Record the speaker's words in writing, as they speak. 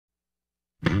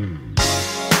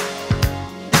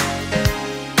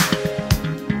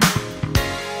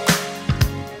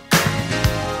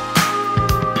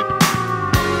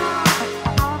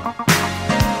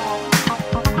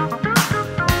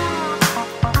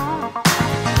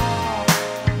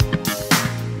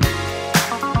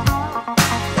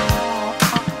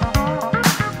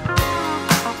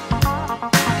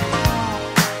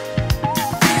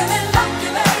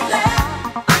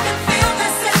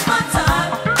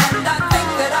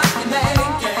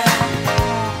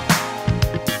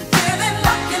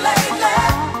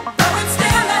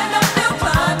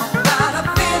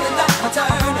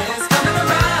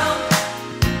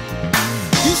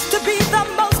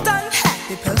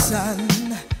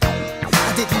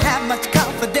I didn't have much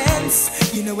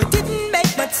confidence, you know it didn't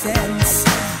make much sense.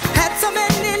 Had so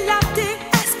many lofty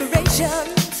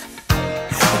aspirations,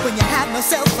 but when you have no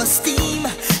self-esteem,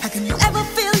 how can you ever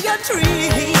feel your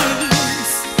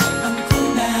dreams? I'm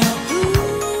cool now,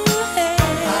 ooh, hey.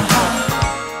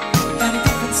 Got a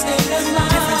different state of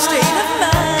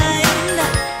mind,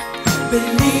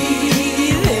 believing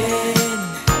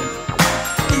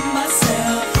in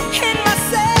myself.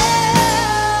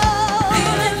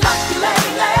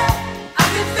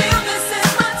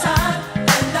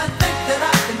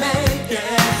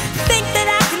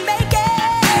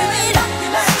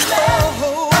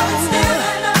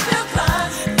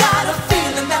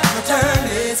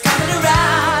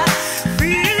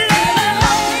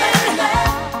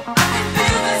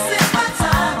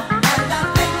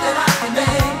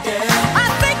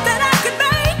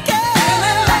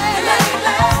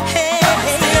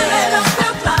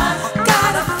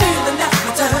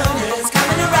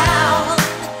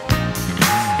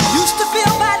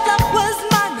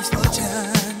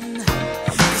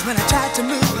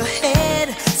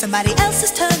 Somebody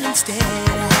else's turn instead.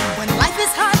 When life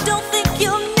is hard, don't think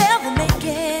you'll never make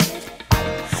it.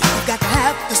 You've got to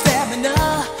have the stamina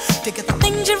to get the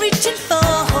things you're reaching for.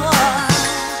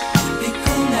 Be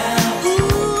cool now.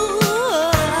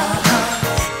 Ooh,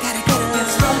 gotta get a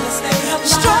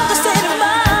stronger state of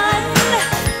mind.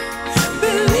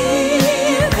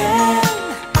 Believing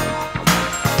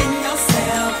in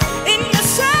yourself.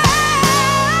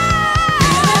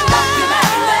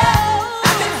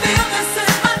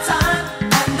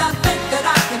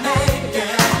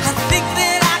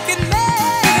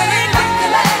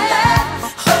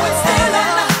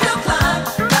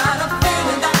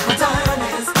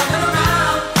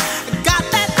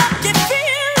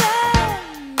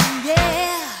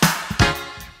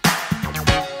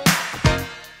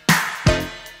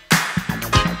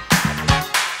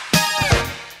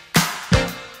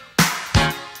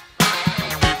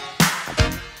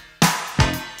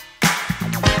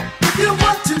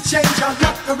 Change your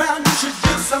luck around, you should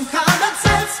use some common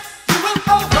sense. You will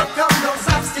overcome those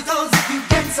obstacles if you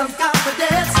gain some confidence.